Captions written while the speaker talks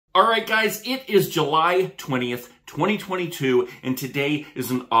Alright guys, it is July 20th, 2022, and today is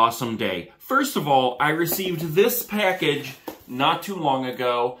an awesome day. First of all, I received this package not too long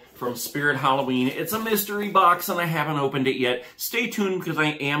ago from Spirit Halloween. It's a mystery box and I haven't opened it yet. Stay tuned because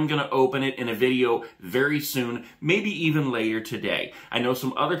I am going to open it in a video very soon, maybe even later today. I know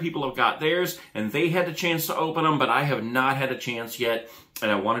some other people have got theirs and they had a chance to open them, but I have not had a chance yet and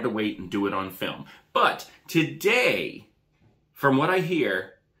I wanted to wait and do it on film. But today, from what I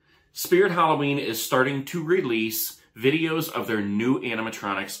hear, Spirit Halloween is starting to release videos of their new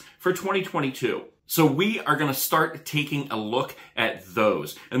animatronics for 2022. So we are going to start taking a look at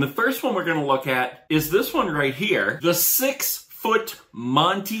those. And the first one we're going to look at is this one right here, the 6-foot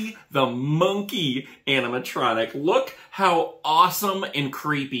Monty the Monkey animatronic. Look how awesome and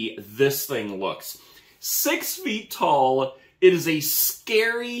creepy this thing looks. 6 feet tall. It is a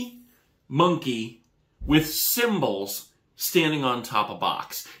scary monkey with cymbals standing on top of a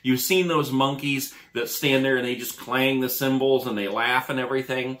box. You've seen those monkeys that stand there and they just clang the cymbals and they laugh and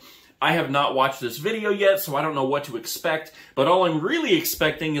everything. I have not watched this video yet, so I don't know what to expect, but all I'm really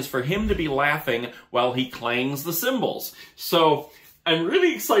expecting is for him to be laughing while he clangs the cymbals. So I'm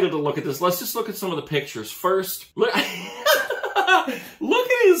really excited to look at this. Let's just look at some of the pictures first. Look, look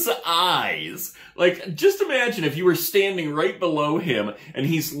at his eyes. Like, just imagine if you were standing right below him and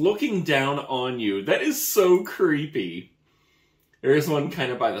he's looking down on you. That is so creepy. There is one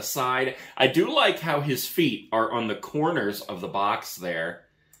kind of by the side. I do like how his feet are on the corners of the box there.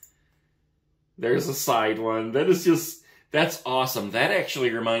 There's a side one. That is just, that's awesome. That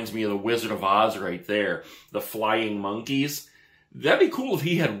actually reminds me of the Wizard of Oz right there. The flying monkeys. That'd be cool if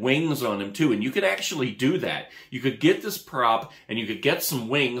he had wings on him too, and you could actually do that. You could get this prop, and you could get some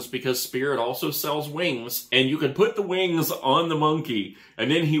wings, because Spirit also sells wings, and you could put the wings on the monkey,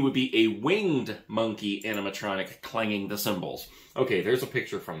 and then he would be a winged monkey animatronic clanging the cymbals. Okay, there's a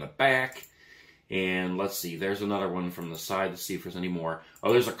picture from the back, and let's see, there's another one from the side. Let's see if there's any more.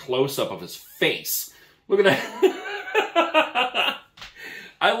 Oh, there's a close-up of his face. Look at that.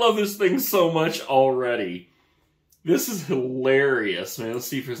 I love this thing so much already. This is hilarious, man. Let's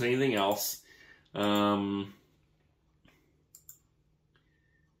see if there's anything else.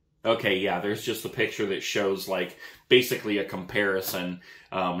 Okay, yeah, there's just a picture that shows, like, basically a comparison,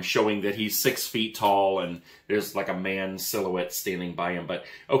 showing that he's 6 feet tall and there's, like, a man silhouette standing by him. But,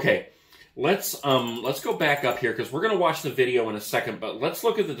 okay, let's go back up here because we're going to watch the video in a second, but let's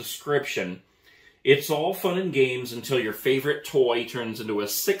look at the description. It's all fun and games until your favorite toy turns into a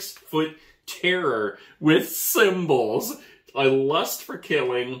 6-foot terror with cymbals, a lust for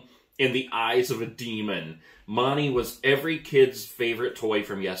killing, and the eyes of a demon. Monty was every kid's favorite toy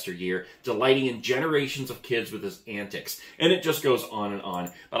from yesteryear, delighting in generations of kids with his antics. And it just goes on and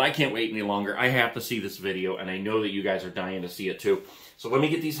on. But I can't wait any longer. I have to see this video, and I know that you guys are dying to see it too. So let me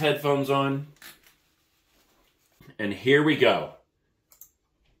get these headphones on. And here we go.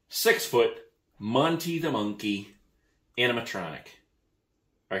 6-foot Monty the Monkey animatronic.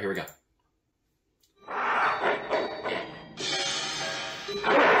 All right, here we go.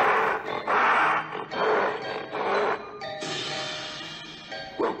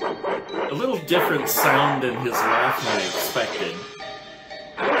 A little different sound than his laugh than I expected.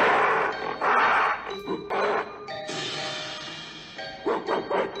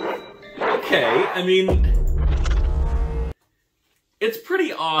 Okay, I mean, it's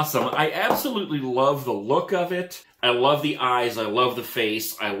pretty awesome. I absolutely love the look of it. I love the eyes, I love the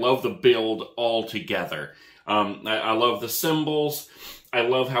face, I love the build all together. I love the cymbals. I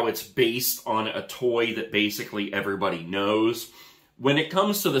love how it's based on a toy that basically everybody knows. When it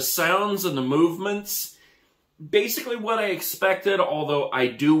comes to the sounds and the movements, basically what I expected, although I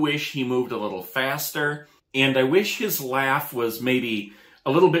do wish he moved a little faster. And I wish his laugh was maybe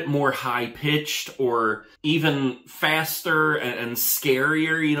a little bit more high-pitched or even faster and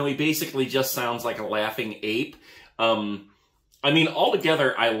scarier. You know, he basically just sounds like a laughing ape. I mean,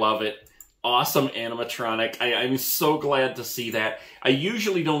 altogether, I love it. Awesome animatronic. I'm so glad to see that. I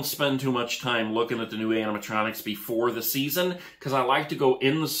usually don't spend too much time looking at the new animatronics before the season because I like to go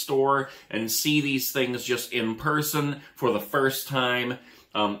in the store and see these things just in person for the first time,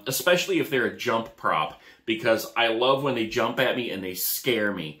 especially if they're a jump prop, because I love when they jump at me and they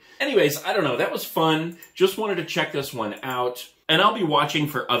scare me. Anyways, I don't know. That was fun. Just wanted to check this one out. And I'll be watching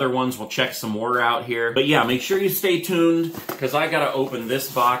for other ones. We'll check some more out here. But yeah, make sure you stay tuned because I got to open this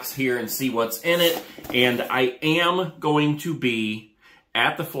box here and see what's in it. And I am going to be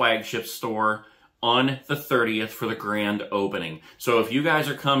at the flagship store on the 30th for the grand opening. So if you guys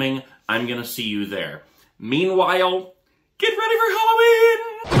are coming, I'm going to see you there. Meanwhile, get ready for Halloween!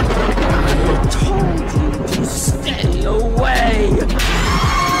 I told you to stay away!